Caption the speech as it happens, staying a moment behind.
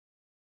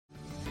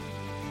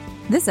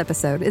This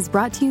episode is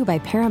brought to you by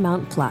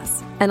Paramount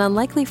Plus. An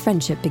unlikely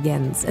friendship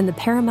begins in the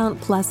Paramount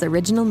Plus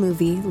original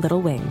movie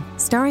Little Wing,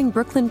 starring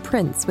Brooklyn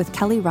Prince with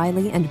Kelly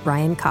Riley and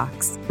Brian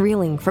Cox.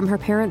 Reeling from her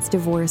parents'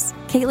 divorce,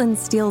 Caitlin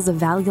steals a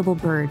valuable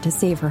bird to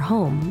save her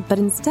home, but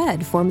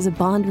instead forms a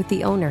bond with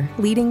the owner,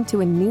 leading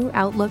to a new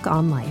outlook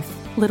on life.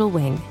 Little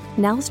Wing,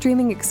 now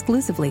streaming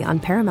exclusively on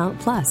Paramount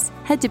Plus.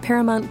 Head to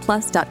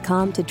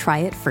ParamountPlus.com to try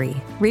it free.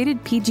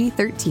 Rated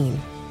PG-13.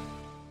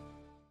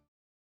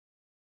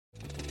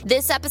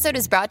 This episode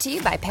is brought to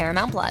you by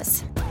Paramount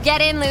Plus.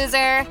 Get in,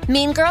 loser!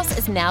 Mean Girls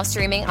is now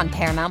streaming on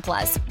Paramount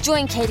Plus.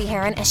 Join Katie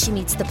Heron as she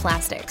meets the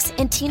plastics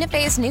in Tina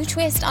Fey's new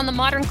twist on the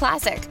modern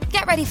classic.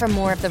 Get ready for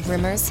more of the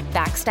rumors,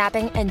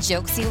 backstabbing, and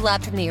jokes you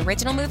loved from the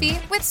original movie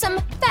with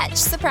some fetch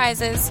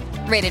surprises.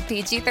 Rated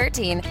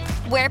PG-13.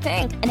 Wear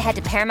pink and head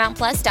to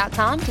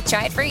ParamountPlus.com to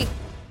try it free.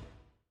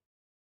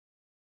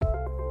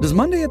 Does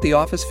Monday at the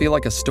office feel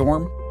like a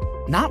storm?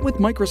 Not with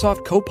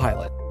Microsoft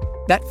Copilot.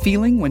 That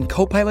feeling when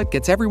Copilot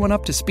gets everyone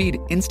up to speed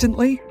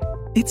instantly?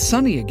 It's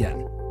sunny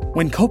again.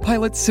 When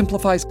Copilot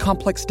simplifies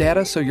complex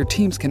data so your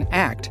teams can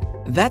act,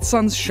 that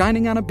sun's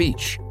shining on a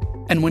beach.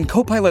 And when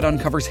Copilot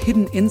uncovers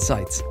hidden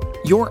insights,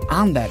 you're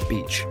on that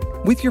beach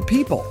with your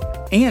people,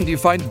 and you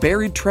find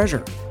buried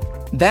treasure.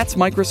 That's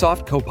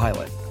Microsoft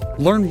Copilot.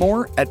 Learn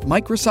more at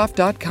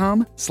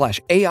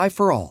Microsoft.com/AI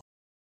for all.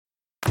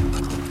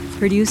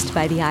 Produced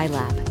by the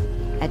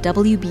iLab at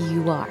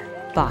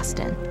WBUR,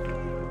 Boston.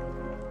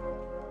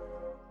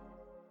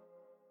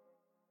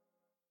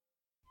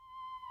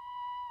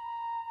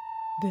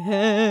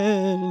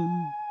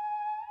 Ben.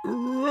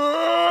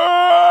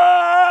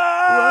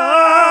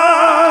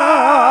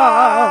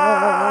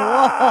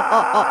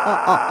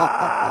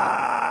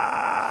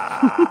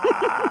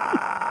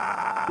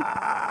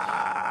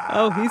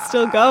 Oh, he's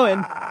still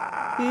going.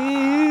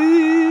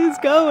 He's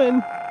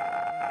going.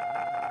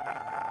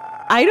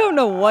 I don't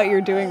know what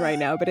you're doing right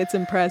now, but it's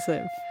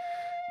impressive.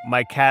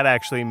 My cat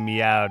actually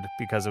meowed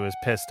because it was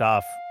pissed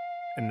off.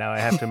 And now I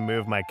have to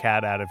move my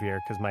cat out of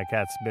here because my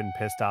cat's been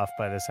pissed off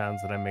by the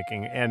sounds that I'm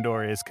making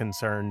and/or is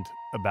concerned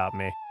about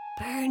me.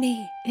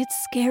 Bernie, it's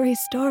scary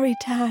story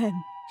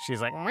time.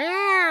 She's like,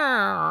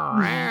 meow.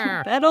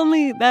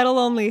 That'll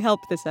only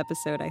help this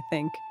episode, I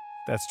think.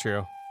 That's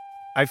true.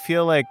 I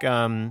feel like,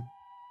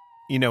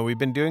 we've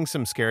been doing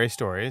some scary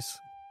stories,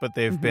 but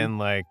they've been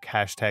like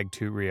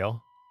 #too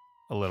real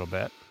a little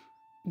bit.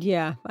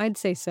 Yeah, I'd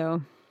say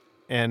so.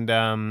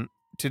 And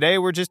today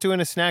we're just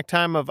doing a snack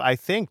time of, I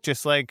think,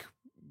 just like,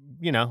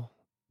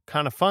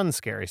 kind of fun,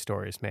 scary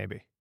stories,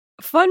 maybe.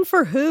 Fun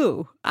for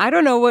who? I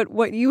don't know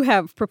what you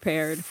have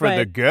prepared. For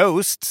the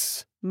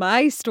ghosts.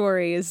 My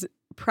story is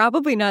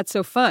probably not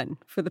so fun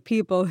for the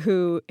people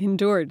who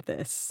endured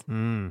this.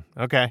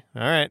 Okay.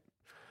 All right.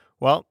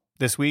 Well,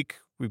 this week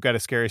we've got a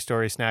scary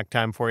story snack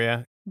time for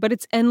you. But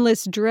it's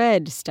endless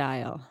dread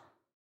style.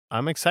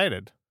 I'm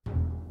excited.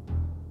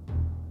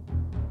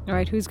 All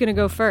right, who's going to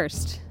go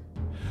first?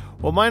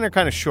 Well, mine are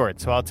kind of short,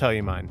 so I'll tell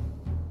you mine.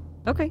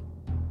 Okay.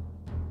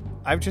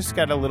 I've just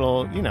got a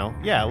little, a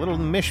little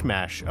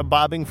mishmash, a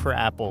bobbing for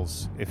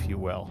apples, if you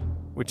will,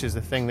 which is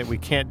a thing that we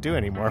can't do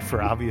anymore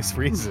for obvious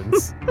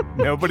reasons.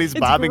 Nobody's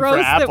bobbing for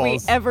apples. It's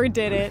gross that we ever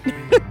did it,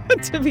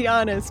 to be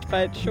honest,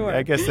 but sure.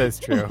 I guess that's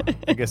true.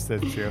 A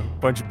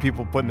bunch of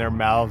people putting their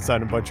mouths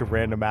on a bunch of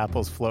random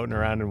apples floating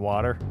around in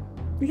water.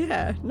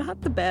 Yeah,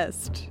 not the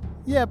best.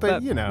 Yeah,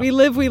 but we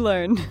live, we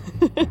learn.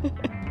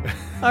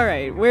 All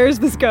right, where's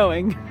this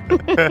going?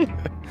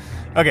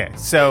 Okay,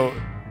 so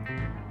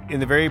in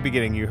the very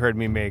beginning, you heard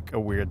me make a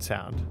weird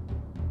sound.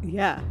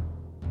 Yeah.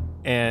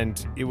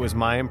 And it was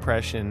my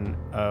impression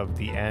of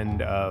the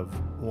end of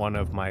one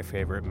of my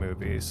favorite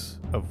movies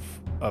of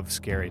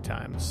scary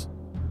times,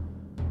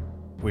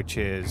 which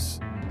is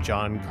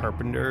John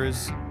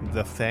Carpenter's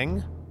The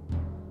Thing.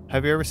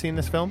 Have you ever seen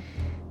this film?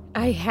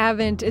 I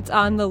haven't. It's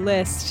on the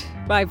list.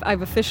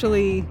 I've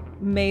officially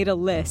made a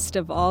list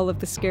of all of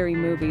the scary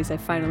movies I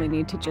finally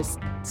need to just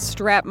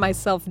strap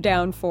myself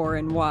down for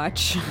and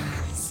watch.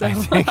 So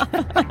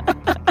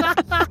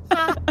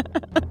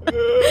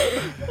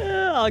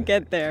I'll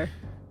get there.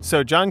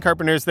 So John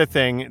Carpenter's The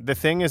Thing. The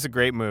Thing is a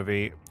great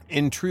movie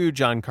in true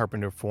John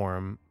Carpenter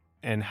form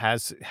and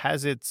has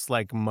its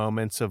like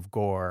moments of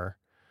gore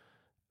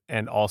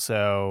and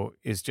also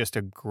is just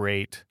a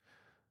great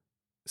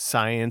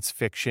science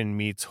fiction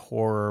meets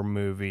horror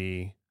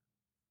movie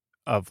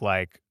of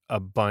like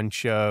a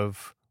bunch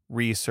of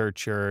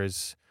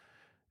researchers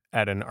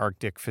at an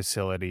Arctic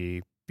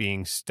facility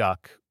being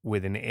stuck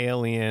with an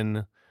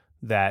alien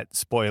that,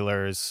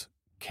 spoilers,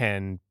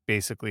 can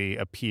basically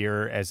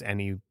appear as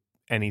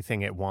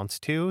anything it wants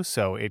to.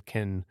 So it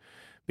can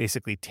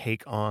basically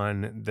take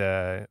on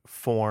the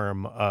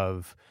form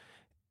of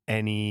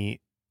any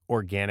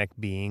organic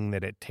being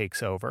that it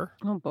takes over.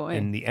 Oh, boy.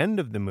 In the end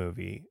of the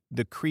movie,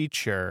 the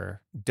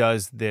creature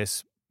does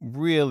this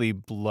really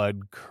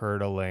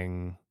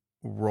blood-curdling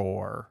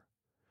roar.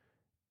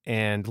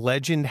 And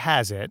legend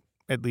has it,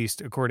 at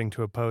least according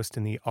to a post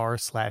in the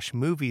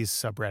r/movies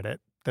subreddit,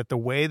 that the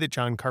way that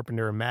John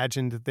Carpenter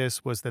imagined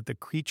this was that the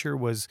creature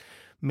was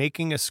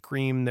making a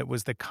scream that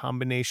was the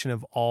combination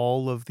of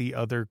all of the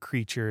other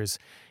creatures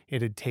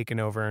it had taken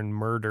over and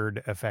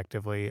murdered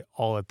effectively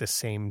all at the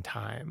same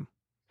time.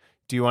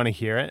 Do you want to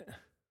hear it?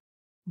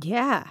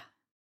 Yeah.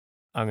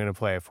 I'm going to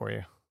play it for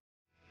you.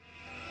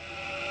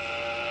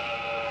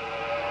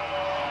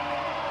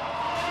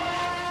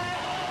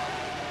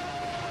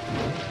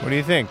 What do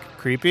you think?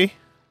 Creepy?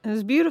 It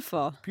was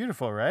beautiful.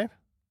 Beautiful, right?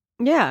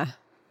 Yeah.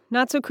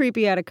 Not so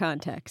creepy out of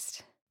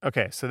context.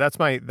 Okay, so that's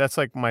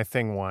like my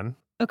thing one.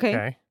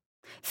 Okay.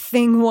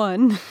 Thing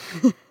one.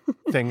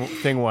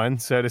 thing one,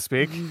 so to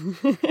speak.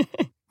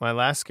 My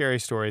last scary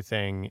story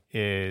thing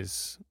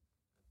is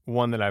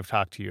one that I've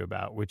talked to you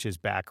about, which is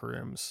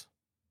Backrooms.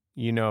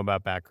 You know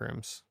about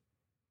Backrooms.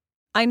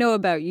 I know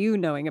about you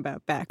knowing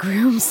about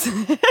Backrooms.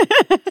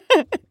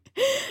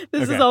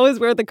 This Okay. is always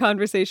where the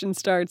conversation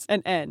starts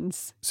and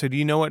ends. So do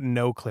you know what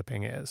no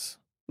clipping is?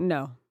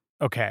 No.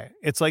 Okay.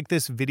 It's like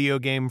this video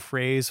game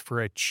phrase for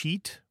a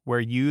cheat where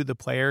you, the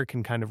player,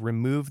 can kind of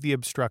remove the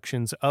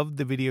obstructions of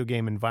the video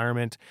game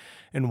environment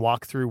and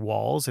walk through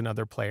walls and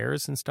other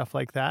players and stuff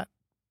like that.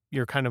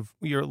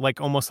 You're like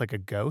almost like a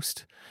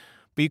ghost.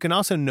 But you can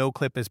also no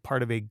clip as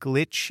part of a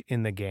glitch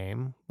in the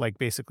game, like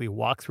basically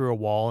walk through a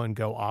wall and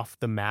go off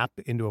the map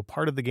into a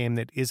part of the game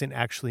that isn't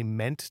actually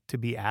meant to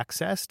be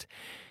accessed,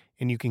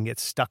 and you can get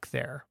stuck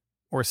there,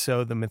 or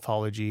so the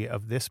mythology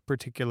of this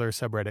particular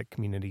subreddit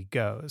community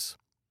goes.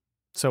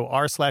 So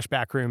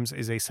r/Backrooms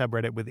is a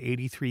subreddit with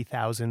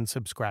 83,000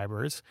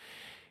 subscribers,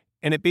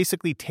 and it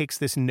basically takes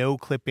this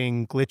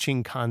no-clipping,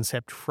 glitching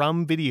concept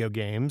from video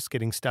games,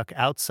 getting stuck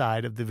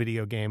outside of the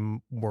video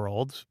game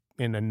world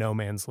in a no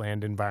man's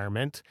land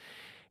environment,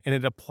 and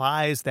it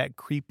applies that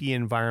creepy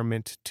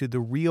environment to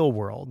the real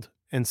world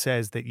and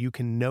says that you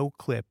can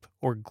no-clip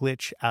or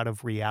glitch out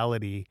of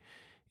reality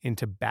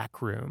into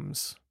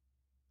Backrooms.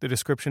 The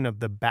description of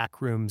the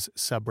Backrooms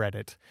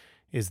subreddit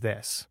is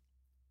this: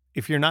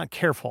 if you're not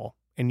careful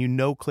and you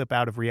no-clip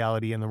out of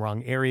reality in the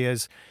wrong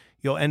areas,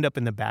 you'll end up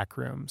in the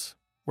Backrooms,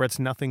 where it's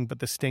nothing but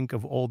the stink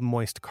of old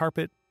moist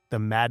carpet, the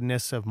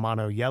madness of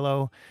mono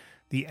yellow,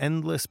 the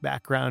endless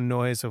background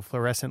noise of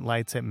fluorescent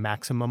lights at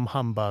maximum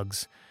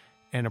humbugs,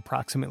 and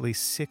approximately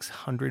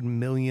 600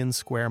 million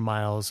square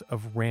miles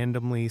of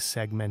randomly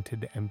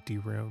segmented empty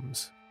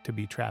rooms to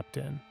be trapped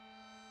in.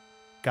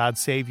 God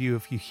save you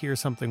if you hear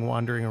something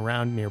wandering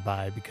around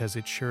nearby, because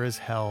it sure as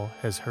hell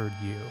has heard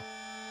you.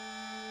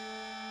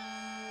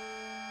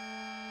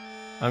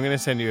 I'm going to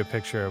send you a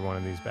picture of one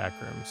of these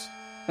Backrooms.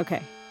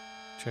 Okay.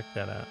 Check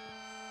that out.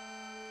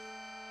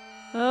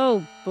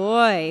 Oh,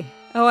 boy.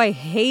 Oh, I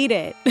hate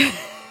it.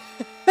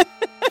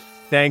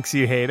 Thanks,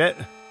 you hate it?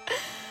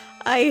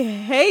 I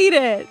hate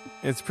it.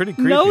 It's pretty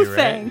creepy, no, right?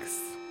 thanks.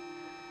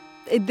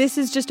 This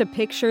is just a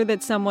picture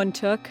that someone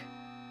took?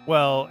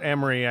 Well,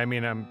 Emery, I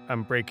mean,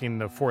 I'm breaking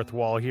the fourth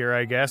wall here,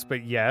 I guess,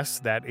 but yes,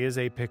 that is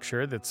a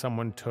picture that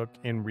someone took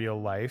in real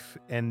life,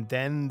 and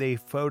then they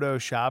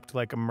photoshopped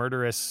like a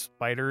murderous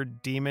spider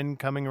demon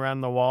coming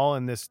around the wall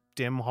in this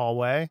dim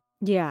hallway.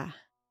 Yeah.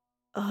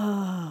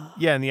 Oh.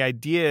 Yeah, and the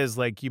idea is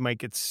like you might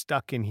get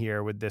stuck in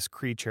here with this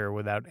creature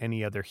without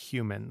any other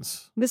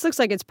humans. This looks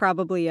like it's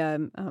probably a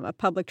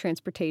public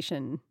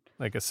transportation.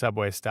 Like a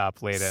subway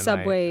stop late at night.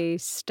 Subway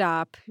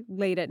stop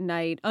late at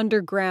night,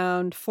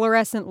 underground,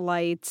 fluorescent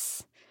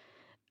lights.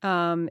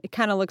 It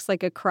kind of looks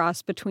like a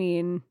cross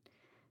between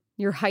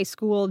your high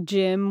school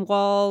gym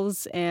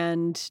walls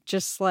and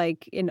just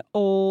like an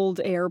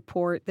old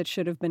airport that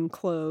should have been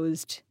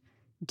closed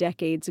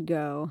decades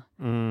ago.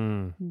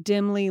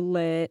 Dimly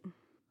lit.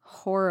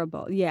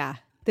 Horrible. Yeah,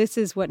 this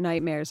is what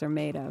nightmares are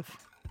made of.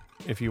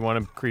 If you want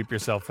to creep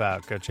yourself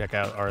out, go check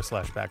out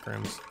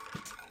r/Backrooms.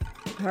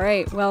 All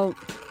right, well,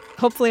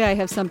 hopefully I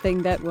have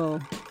something that will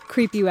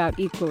creep you out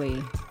equally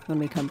when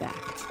we come back.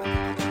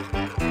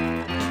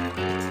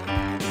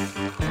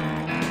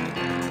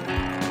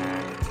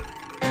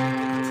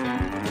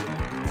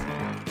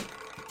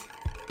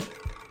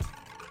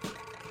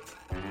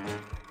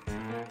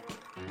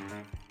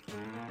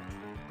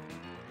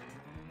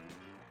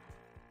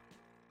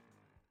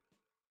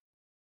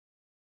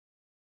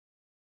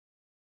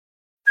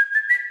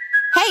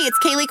 Hey, it's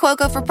Kaylee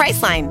Cuoco for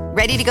Priceline.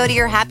 Ready to go to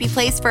your happy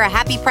place for a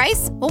happy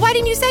price? Well, why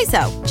didn't you say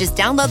so? Just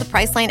download the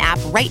Priceline app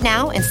right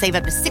now and save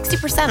up to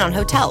 60% on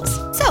hotels.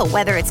 So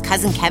whether it's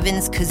Cousin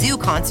Kevin's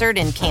Kazoo Concert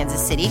in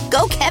Kansas City,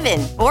 go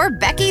Kevin, or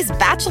Becky's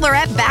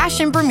Bachelorette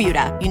Bash in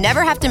Bermuda, you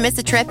never have to miss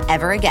a trip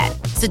ever again.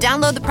 So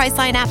download the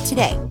Priceline app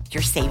today.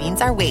 Your savings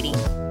are waiting.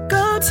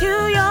 Go to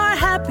your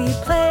happy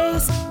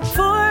place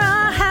for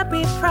a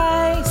happy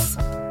price.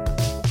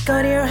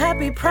 Go to your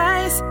happy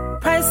price,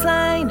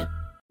 Priceline.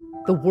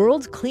 The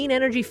world's clean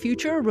energy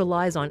future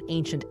relies on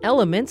ancient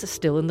elements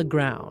still in the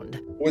ground.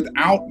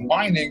 Without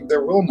mining,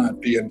 there will not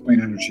be a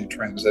clean energy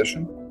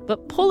transition.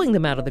 But pulling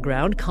them out of the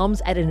ground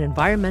comes at an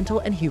environmental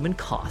and human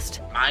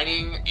cost.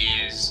 Mining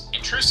is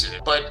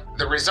intrusive, but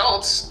the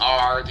results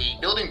are the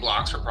building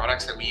blocks for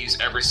products that we use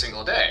every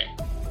single day.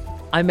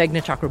 I'm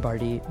Meghna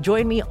Chakrabarty.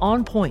 Join me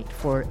on Point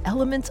for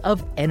Elements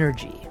of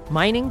Energy,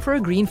 Mining for a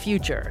Green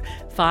Future,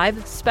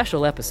 5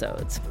 special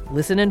episodes.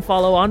 Listen and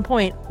follow On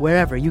Point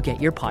wherever you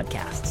get your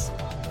podcasts.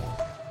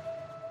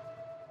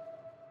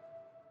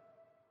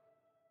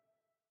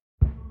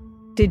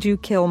 Did you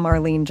kill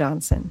Marlene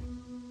Johnson?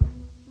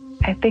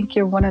 I think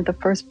you're one of the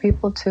first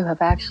people to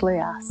have actually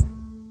asked.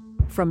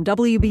 From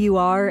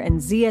WBUR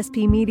and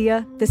ZSP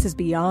Media, this is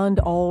Beyond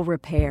All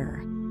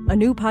Repair, a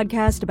new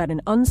podcast about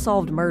an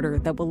unsolved murder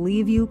that will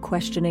leave you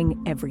questioning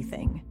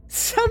everything.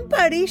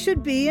 Somebody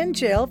should be in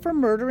jail for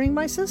murdering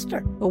my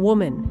sister. A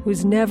woman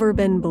who's never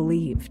been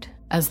believed.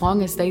 As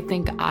long as they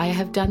think I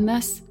have done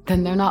this,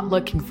 then they're not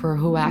looking for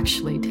who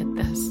actually did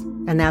this.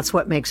 And that's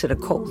what makes it a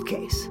cold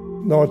case.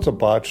 No, it's a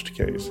botched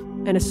case.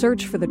 And a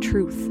search for the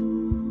truth,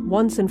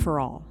 once and for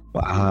all.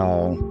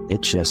 Wow,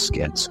 it just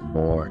gets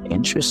more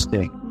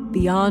interesting.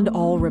 Beyond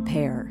All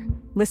Repair.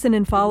 Listen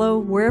and follow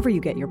wherever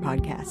you get your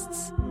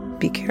podcasts.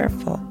 Be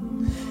careful.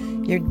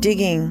 You're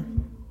digging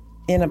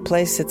in a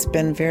place that's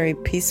been very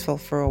peaceful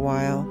for a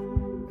while.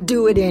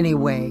 Do it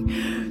anyway.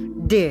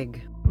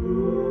 Dig.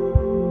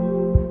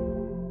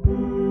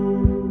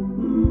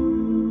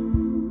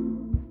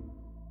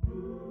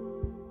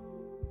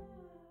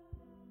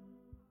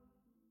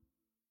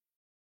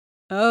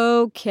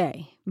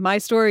 Okay, my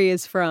story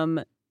is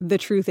from The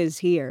Truth Is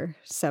Here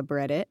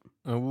subreddit.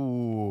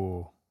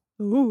 Ooh.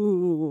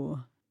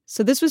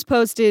 So this was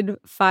posted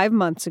 5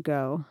 months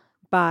ago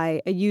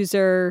by a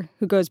user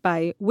who goes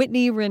by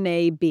Whitney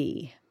Renee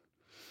B.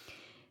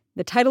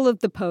 The title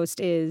of the post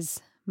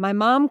is, "My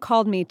mom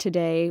called me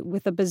today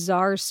with a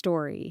bizarre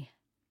story.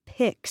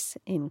 Pics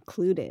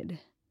included."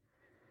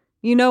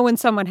 You know when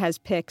someone has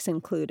pics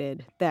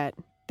included that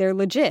they're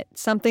legit.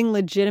 Something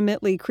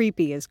legitimately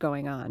creepy is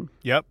going on.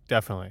 Yep,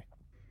 definitely.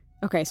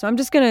 Okay, so I'm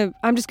just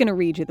gonna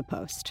read you the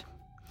post.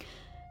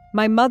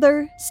 My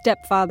mother,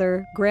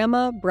 stepfather,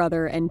 grandma,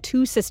 brother, and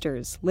 2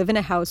 sisters live in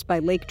a house by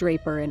Lake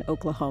Draper in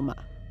Oklahoma.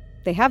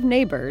 They have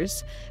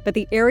neighbors, but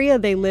the area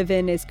they live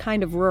in is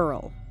kind of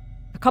rural.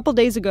 A couple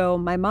days ago,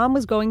 my mom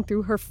was going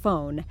through her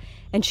phone,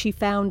 and she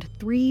found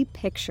 3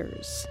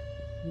 pictures.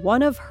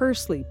 One of her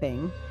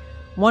sleeping,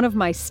 one of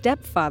my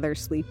stepfather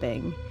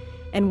sleeping,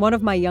 and one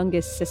of my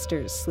youngest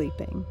sisters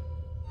sleeping.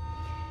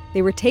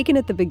 They were taken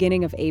at the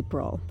beginning of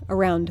April,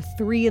 around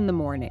 3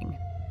 a.m.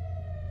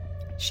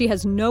 She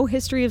has no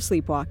history of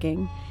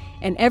sleepwalking,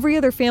 and every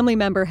other family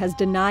member has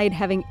denied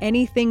having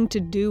anything to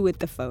do with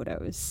the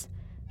photos.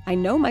 I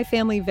know my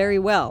family very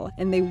well,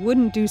 and they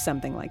wouldn't do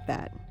something like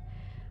that.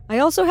 I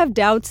also have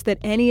doubts that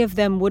any of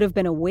them would have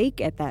been awake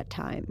at that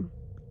time.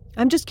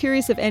 I'm just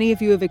curious if any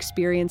of you have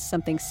experienced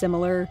something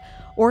similar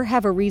or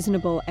have a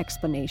reasonable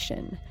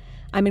explanation.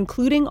 I'm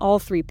including all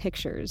 3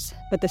 pictures,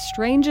 but the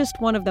strangest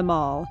one of them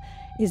all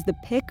is the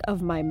pic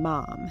of my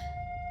mom.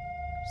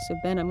 So,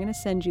 Ben, I'm going to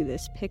send you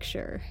this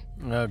picture.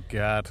 Oh,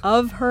 God.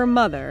 Of her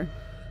mother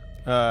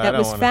that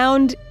was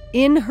found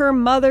in her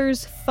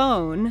mother's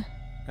phone.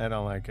 I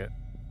don't like it.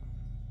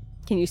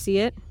 Can you see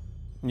it?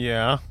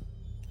 Yeah.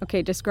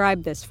 Okay,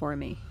 describe this for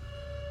me.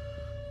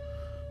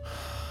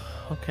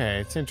 Okay,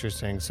 it's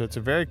interesting. So it's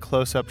a very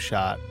close-up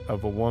shot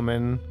of a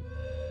woman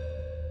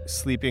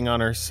sleeping on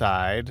her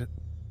side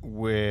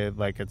with,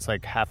 it's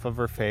half of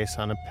her face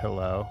on a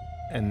pillow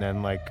and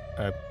then,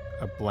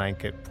 a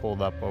blanket pulled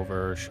up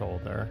over her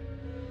shoulder.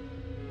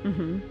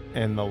 Mm-hmm.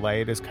 And the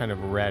light is kind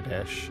of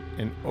reddish.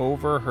 And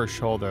over her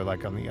shoulder,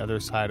 on the other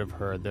side of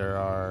her,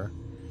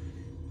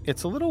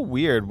 it's a little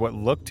weird, what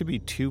look to be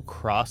 2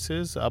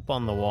 crosses up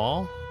on the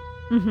wall.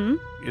 Mm-hmm.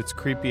 It's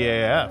creepy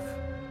AF.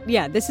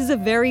 Yeah, this is a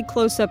very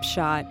close-up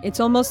shot. It's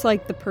almost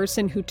like the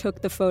person who took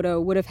the photo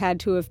would have had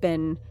to have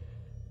been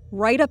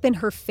right up in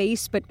her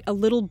face, but a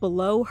little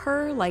below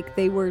her, like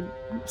they were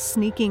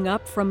sneaking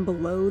up from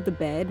below the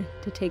bed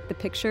to take the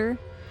picture.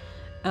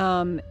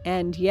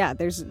 And yeah,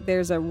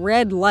 there's a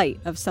red light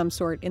of some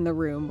sort in the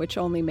room, which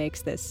only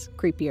makes this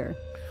creepier.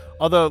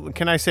 Although,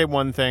 can I say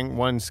one thing?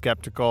 One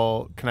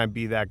skeptical, can I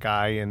be that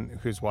guy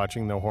who's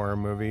watching the horror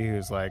movie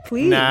who's like,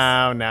 please.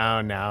 No. Can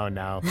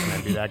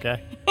I be that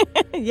guy?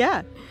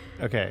 Yeah.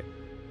 Okay.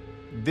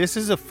 This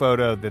is a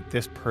photo that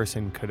this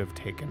person could have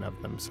taken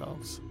of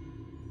themselves.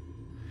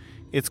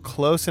 It's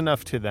close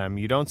enough to them.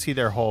 You don't see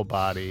their whole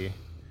body.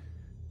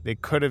 They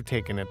could have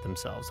taken it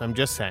themselves. I'm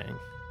just saying.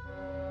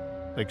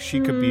 She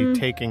could be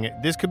taking it.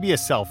 This could be a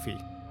selfie.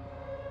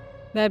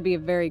 That'd be a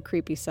very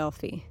creepy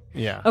selfie.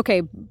 Yeah.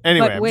 Okay.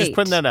 Anyway, but wait. I'm just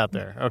putting that out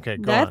there. Okay,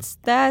 go on.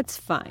 That's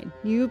fine.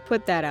 You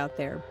put that out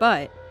there.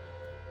 But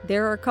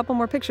there are a couple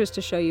more pictures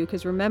to show you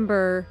because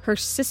remember, her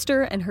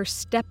sister and her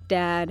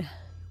stepdad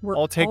were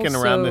all taken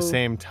also around the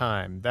same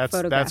time.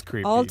 That's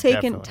creepy. All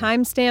taken, definitely.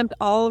 time-stamped,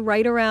 all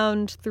right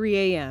around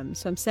 3 a.m.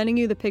 So I'm sending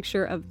you the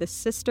picture of the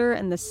sister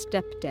and the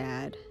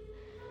stepdad.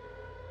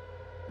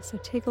 So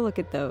take a look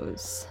at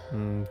those.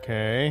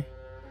 Okay.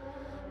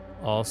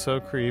 Also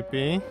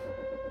creepy.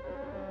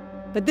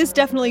 But this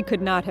definitely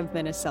could not have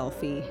been a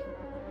selfie.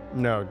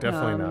 No,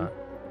 definitely not.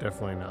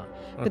 Definitely not.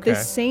 Okay. But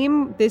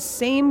this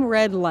same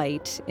red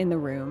light in the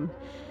room,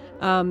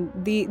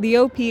 The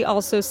OP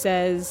also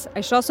says,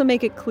 I should also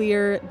make it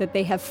clear that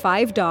they have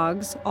 5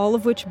 dogs, all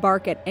of which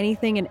bark at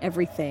anything and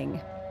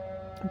everything.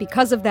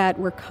 Because of that,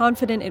 we're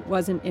confident it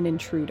wasn't an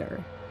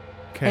intruder.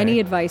 Okay. Any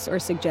advice or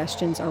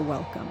suggestions are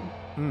welcome.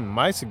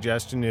 My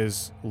suggestion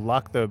is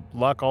lock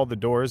all the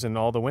doors and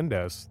all the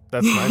windows.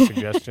 That's my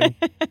suggestion.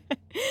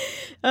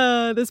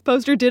 This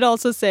poster did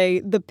also say,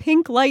 the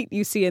pink light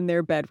you see in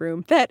their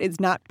bedroom, that is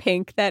not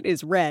pink, that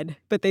is red.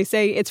 But they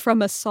say it's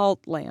from a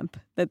salt lamp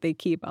that they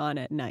keep on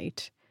at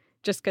night.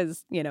 Just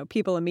because,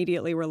 people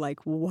immediately were like,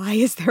 why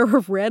is there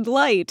a red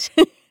light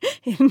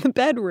in the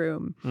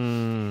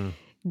bedroom?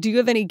 Do you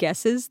have any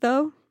guesses,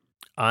 though?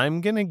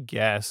 I'm going to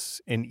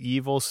guess an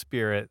evil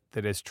spirit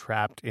that is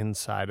trapped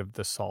inside of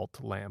the salt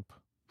lamp.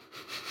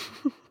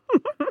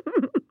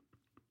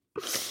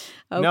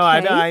 Okay. No, I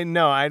don't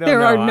know.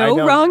 There are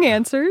no wrong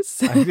answers.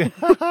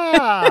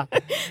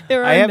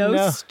 There are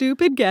no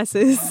stupid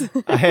guesses.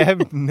 I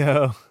have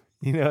no,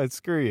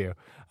 screw you.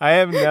 I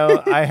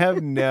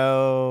have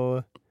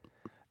no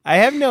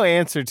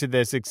answer to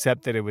this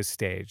except that it was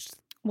staged.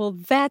 Well,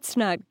 that's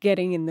not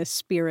getting in the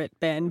spirit,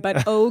 Ben,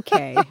 but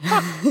okay.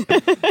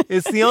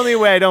 It's the only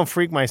way I don't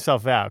freak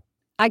myself out.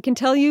 I can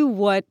tell you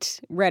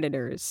what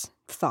Redditors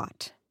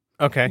thought.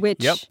 Okay.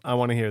 Yep. I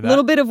want to hear that. A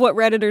little bit of what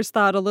Redditors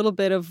thought, a little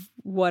bit of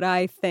what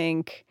I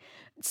think.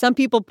 Some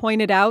people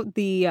pointed out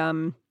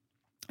the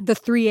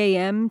 3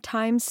 a.m.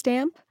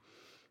 timestamp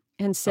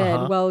and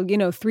said, well,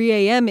 3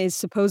 a.m. is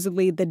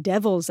supposedly the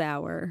devil's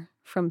hour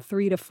from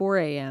 3 to 4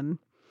 a.m.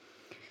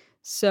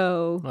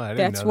 So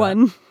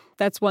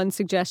that's one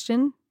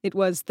suggestion. It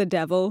was the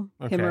devil,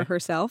 him or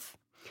herself.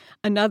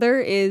 Another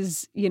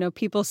is,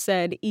 people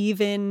said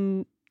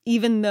even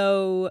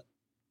though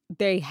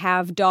they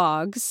have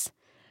dogs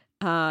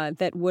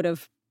that would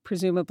have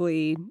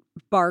presumably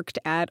barked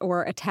at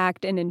or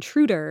attacked an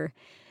intruder,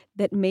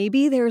 that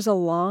maybe there's a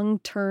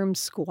long-term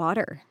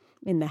squatter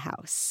in the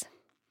house.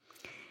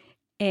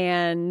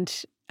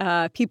 And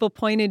people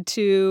pointed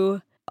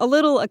to a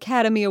little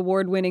Academy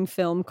Award-winning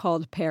film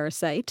called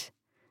Parasite,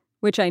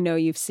 which I know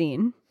you've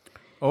seen.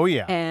 Oh,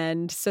 yeah.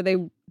 And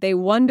so they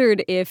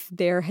wondered if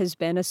there has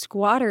been a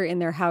squatter in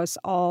their house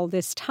all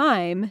this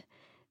time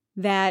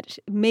that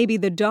maybe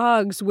the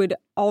dogs would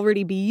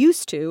already be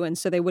used to, and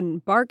so they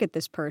wouldn't bark at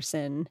this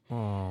person.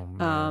 Oh,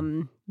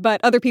 man.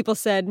 But other people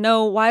said,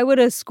 no, why would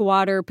a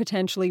squatter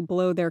potentially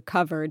blow their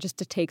cover just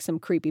to take some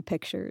creepy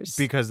pictures?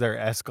 Because they're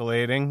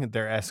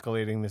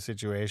escalating the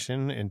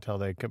situation until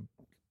they could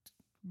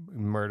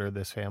murder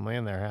this family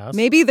in their house.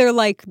 Maybe they're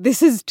like,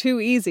 this is too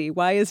easy.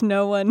 Why is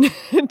no one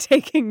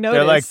taking notice?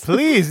 They're like,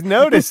 please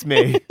notice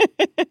me.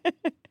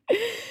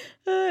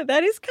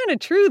 That is kind of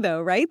true,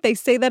 though, right? They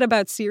say that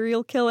about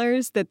serial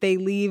killers, that they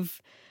leave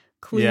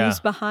clues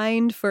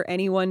behind for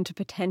anyone to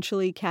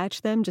potentially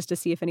catch them, just to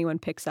see if anyone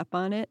picks up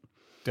on it.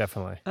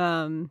 Definitely.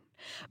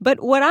 But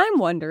what I'm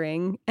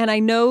wondering, and I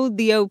know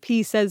the OP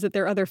says that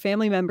their other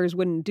family members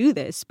wouldn't do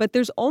this, but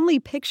there's only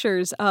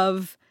pictures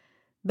of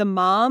the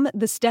mom,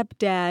 the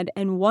stepdad,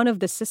 and one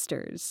of the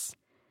sisters.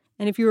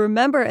 And if you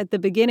remember at the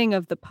beginning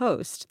of the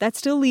post, that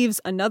still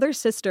leaves another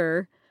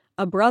sister,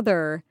 a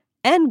brother,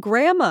 and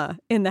grandma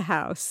in the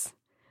house.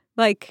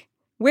 Like,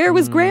 where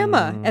was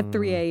grandma at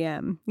 3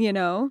 a.m.,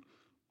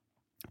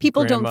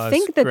 People don't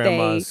think that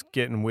grandma's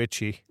getting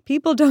witchy.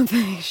 People don't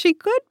think she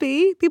could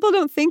be. People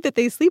don't think that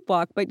they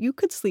sleepwalk, but you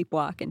could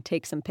sleepwalk and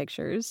take some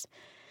pictures.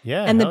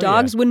 Yeah, and the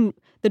dogs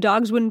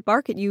wouldn't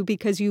bark at you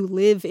because you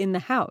live in the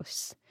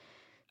house.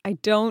 I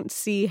don't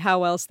see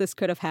how else this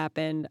could have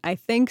happened. I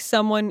think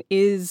someone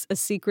is a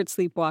secret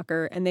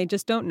sleepwalker and they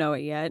just don't know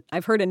it yet.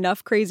 I've heard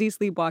enough crazy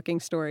sleepwalking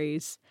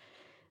stories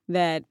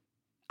that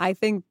I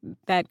think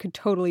that could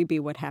totally be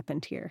what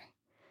happened here.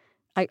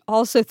 I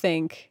also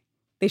think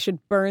they should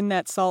burn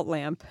that salt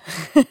lamp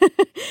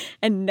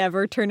and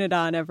never turn it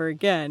on ever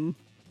again,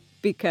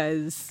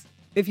 because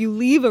if you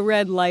leave a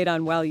red light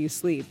on while you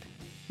sleep,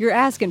 you're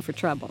asking for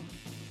trouble.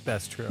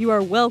 That's true. You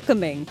are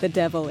welcoming the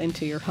devil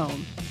into your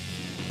home.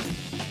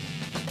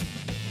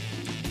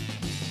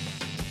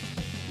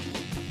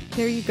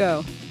 There you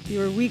go.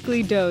 Your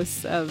weekly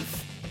dose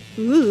of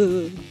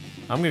ooh.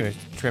 I'm going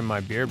to trim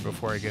my beard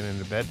before I get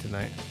into bed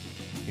tonight.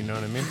 You know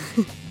what I mean?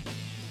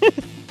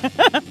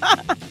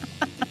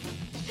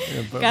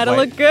 Gotta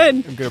look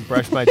good. I'm going to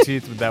brush my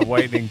teeth with that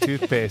whitening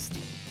toothpaste.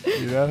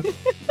 You know?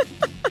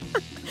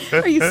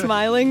 Are you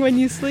smiling when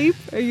you sleep?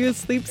 Are you a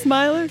sleep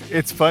smiler?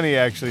 It's funny,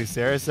 actually.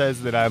 Sarah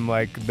says that I'm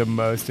like the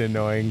most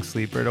annoying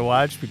sleeper to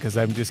watch because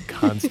I'm just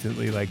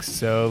constantly like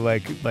so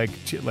like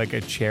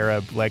a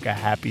cherub, like a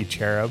happy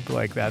cherub.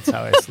 Like that's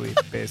how I sleep,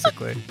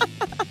 basically.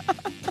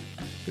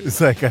 It's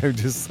like I'm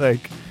just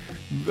like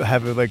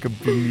having like a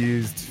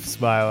bemused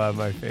smile on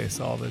my face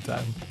all the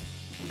time.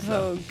 So.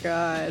 Oh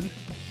God.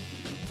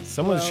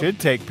 Someone should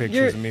take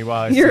pictures of me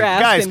while I sleep.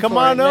 Guys, come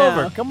on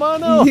over. Come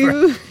on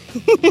over.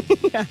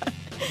 Yeah.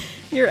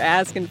 You're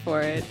asking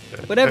for it.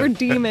 Whatever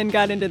demon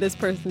got into this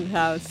person's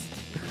house,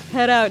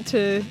 head out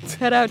to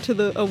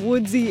a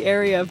woodsy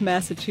area of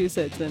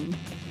Massachusetts and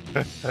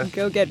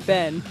go get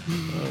Ben.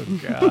 Oh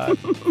God,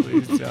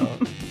 please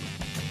don't.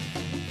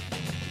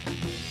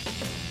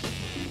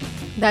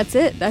 That's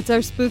it. That's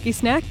our spooky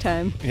snack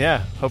time.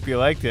 Yeah, hope you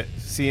liked it.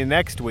 See you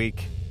next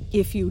week.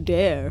 If you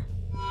dare.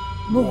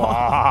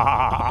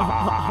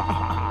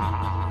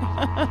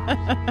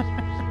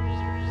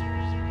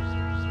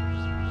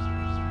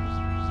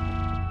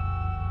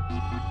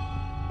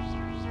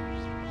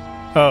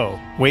 Oh,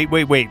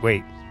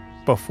 wait.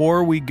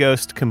 Before we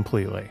ghost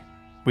completely,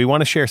 we want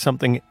to share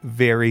something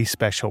very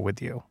special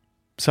with you.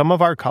 Some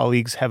of our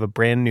colleagues have a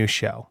brand new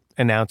show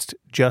announced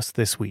just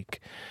this week.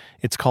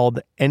 It's called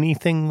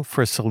Anything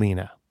for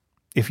Selena.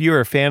 If you're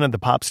a fan of the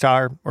pop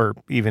star, or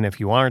even if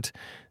you aren't,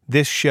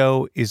 this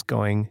show is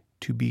going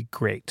to be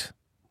great.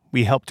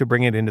 We helped to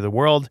bring it into the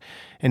world,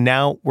 and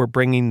now we're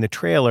bringing the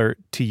trailer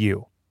to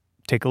you.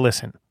 Take a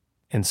listen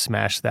and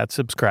smash that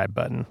subscribe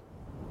button.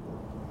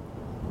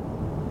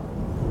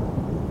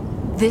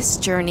 This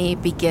journey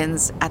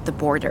begins at the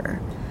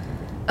border,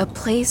 a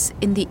place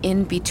in the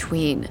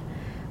in-between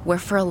where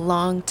for a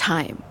long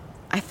time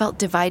I felt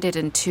divided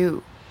in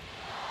two.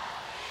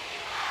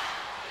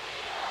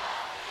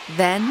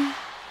 Then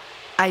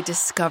I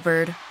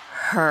discovered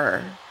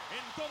her.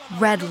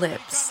 Red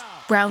lips,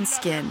 brown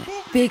skin,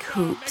 big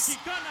hoops.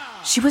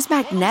 She was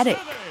magnetic,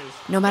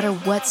 no matter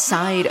what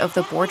side of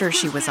the border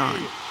she was on.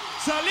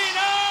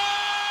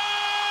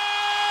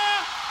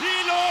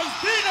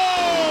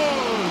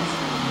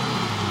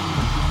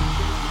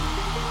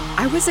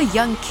 I was a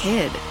young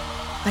kid,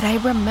 but I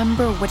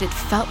remember what it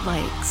felt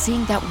like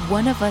seeing that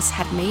one of us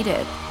had made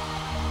it,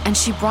 and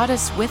she brought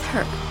us with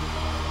her.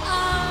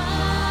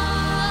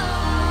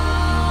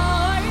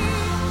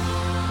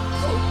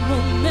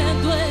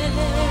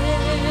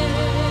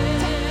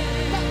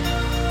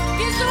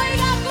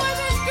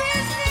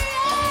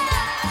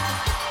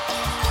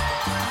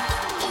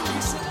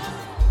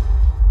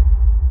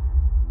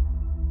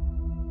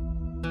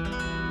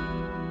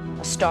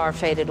 Star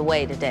faded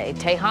away today.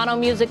 Tejano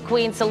music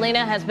queen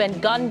Selena has been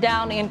gunned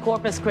down in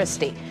Corpus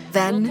Christi.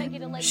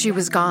 Then she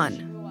was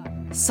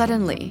gone.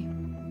 Suddenly,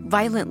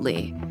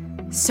 violently.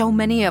 So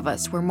many of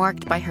us were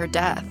marked by her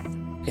death.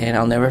 And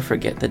I'll never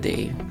forget the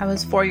day. I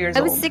was 4 years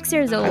old. I was 6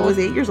 years old. I was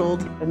 8 years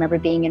old. I remember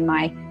being in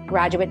my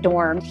graduate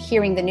dorm,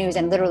 hearing the news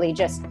and literally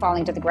just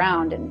falling to the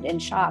ground in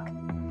shock.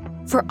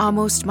 For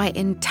almost my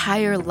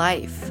entire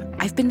life,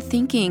 I've been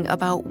thinking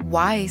about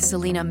why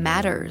Selena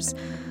matters,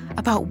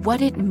 about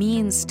what it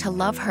means to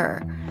love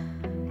her.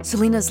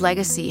 Selena's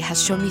legacy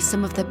has shown me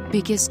some of the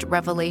biggest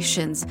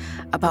revelations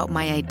about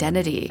my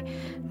identity,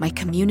 my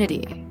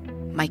community,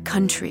 my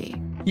country.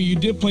 You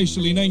did play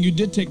Selena and you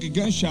did take a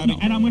gunshot.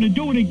 And I'm going to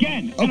do it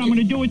again. Okay. And I'm going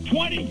to do it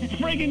 20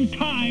 friggin'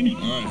 times.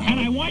 Right, and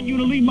I want you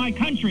to leave my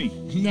country.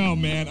 No,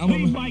 man.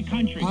 Leave my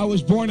country. I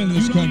was born in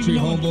this country,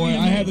 homeboy.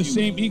 I have the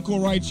same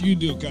equal rights you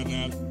do,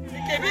 carnal.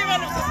 Que viva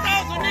los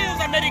Estados Unidos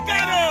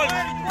americanos!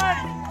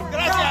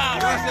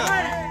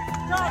 Gracias.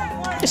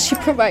 She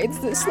provides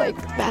this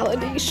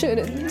validation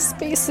in these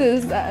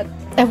spaces that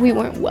we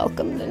weren't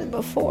welcomed in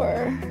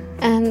before,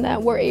 and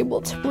that we're able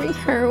to bring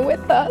her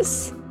with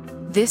us.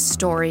 This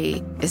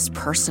story is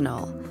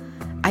personal.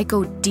 I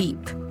go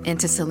deep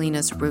into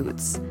Selena's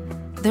roots.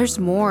 There's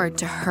more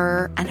to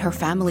her and her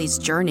family's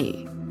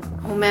journey.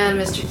 Oh man,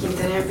 Mr.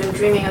 Quintana, I've been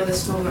dreaming of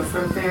this moment for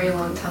a very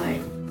long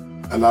time.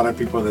 A lot of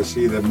people that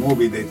see the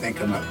movie, they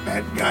think I'm a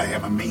bad guy,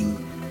 I'm a mean,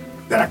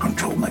 that I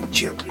control my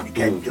children. You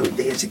can't do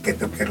this, you can't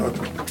do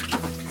that.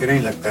 It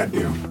ain't like that,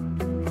 dear.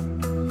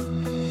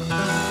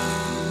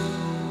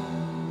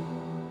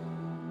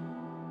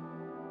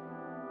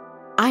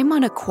 I'm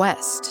on a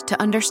quest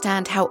to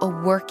understand how a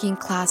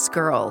working-class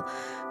girl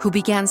who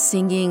began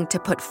singing to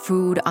put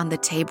food on the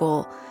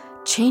table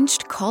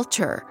changed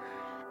culture,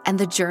 and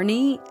the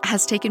journey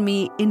has taken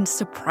me in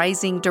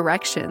surprising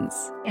directions.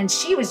 And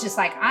she was just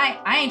like,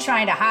 I ain't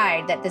trying to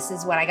hide that this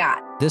is what I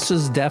got. This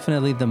was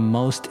definitely the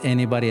most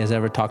anybody has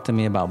ever talked to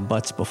me about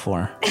butts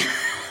before.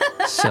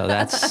 So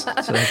that's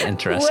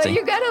interesting. Well,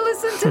 you gotta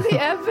listen to the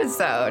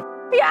episode.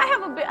 Yeah, I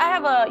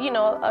have a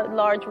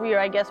large rear,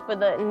 I guess, for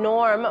the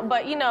norm.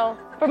 But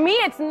for me,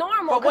 it's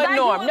normal. But what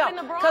norm? No,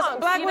 because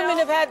black women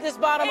have had this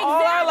bottom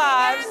all our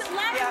lives.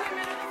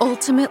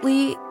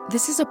 Ultimately,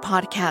 this is a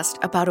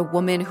podcast about a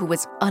woman who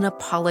was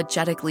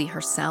unapologetically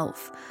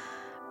herself,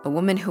 a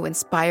woman who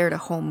inspired a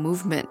whole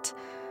movement,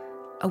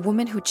 a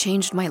woman who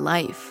changed my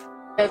life.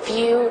 If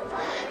you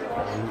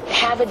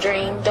have a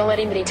dream, don't let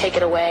anybody take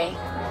it away.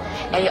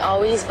 And you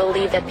always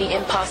believe that the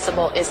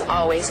impossible is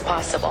always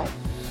possible.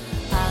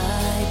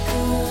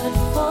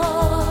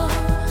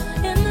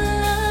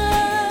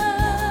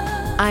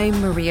 I'm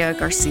Maria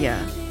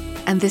Garcia,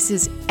 and this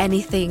is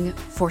Anything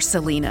for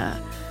Selena,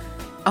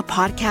 a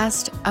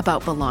podcast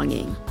about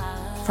belonging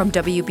from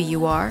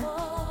WBUR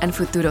and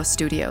Futuro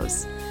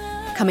Studios,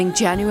 coming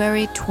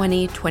January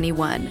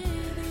 2021.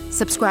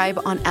 Subscribe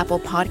on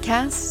Apple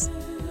Podcasts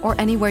or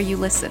anywhere you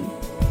listen.